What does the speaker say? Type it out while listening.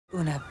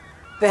Una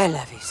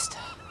bella vista.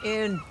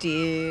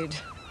 Indeed.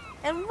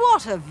 And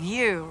what a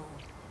view!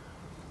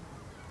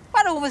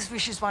 One almost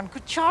wishes one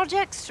could charge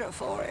extra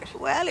for it.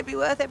 Well, it'd be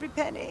worth every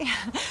penny.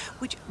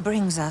 Which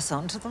brings us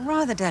on to the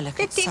rather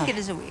delicate 15 side.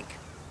 guineas a week.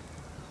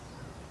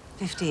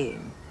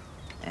 15.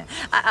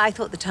 I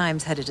thought the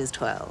Times had it as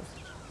 12.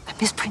 A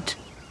misprint.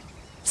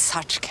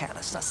 Such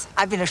carelessness.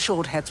 I've been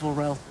assured heads will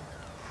roll.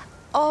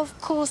 Of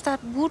course,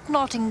 that would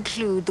not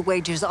include the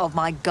wages of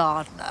my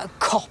gardener,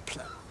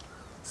 Copland.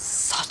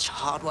 Such a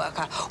hard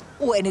worker.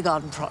 Or any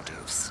garden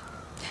produce.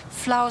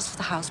 Flowers for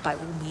the house by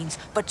all means,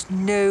 but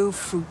no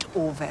fruit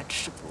or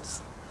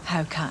vegetables.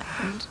 How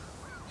kind.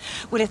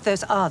 Well, if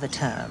those are the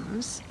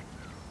terms,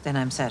 then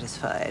I'm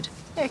satisfied.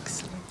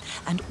 Excellent.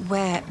 And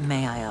where,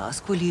 may I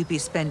ask, will you be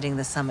spending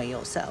the summer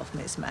yourself,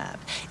 Miss Mapp?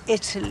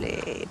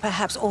 Italy,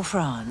 perhaps, or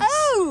France?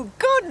 Oh,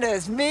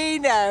 goodness me,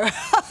 no.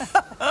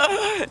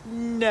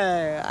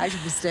 No, I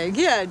shall be staying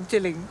here in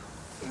Tilling.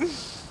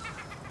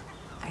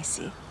 I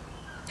see.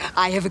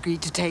 I have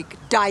agreed to take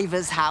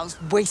Diver's house,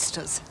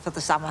 Wasters, for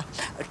the summer.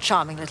 A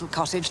charming little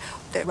cottage,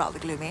 though rather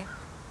gloomy.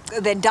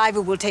 Then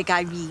Diver will take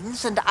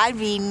Irene's, and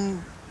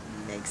Irene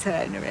makes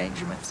her own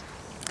arrangements.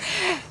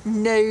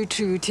 No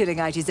true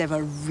Tillingite is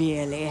ever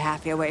really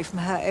happy away from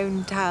her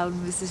own town,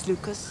 Mrs.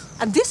 Lucas.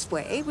 And this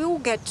way, we all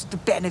get the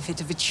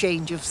benefit of a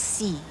change of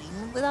scene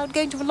without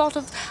going to a lot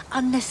of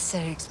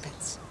unnecessary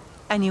expense.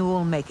 And you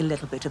all make a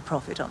little bit of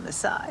profit on the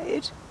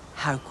side.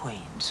 How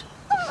quaint.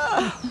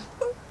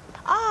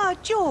 Ah,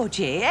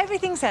 Georgie,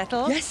 everything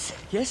settled? Yes,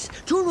 yes.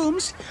 2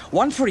 rooms,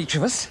 1 for each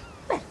of us.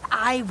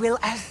 I will,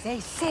 as they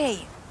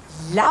say,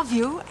 love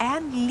you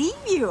and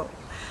leave you.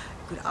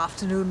 Good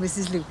afternoon,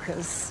 Mrs.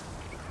 Lucas.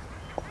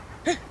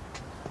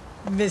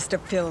 Mr.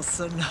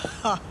 Pilson.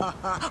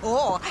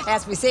 Or,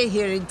 as we say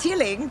here in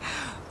Tilling,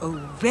 au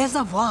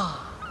reservoir.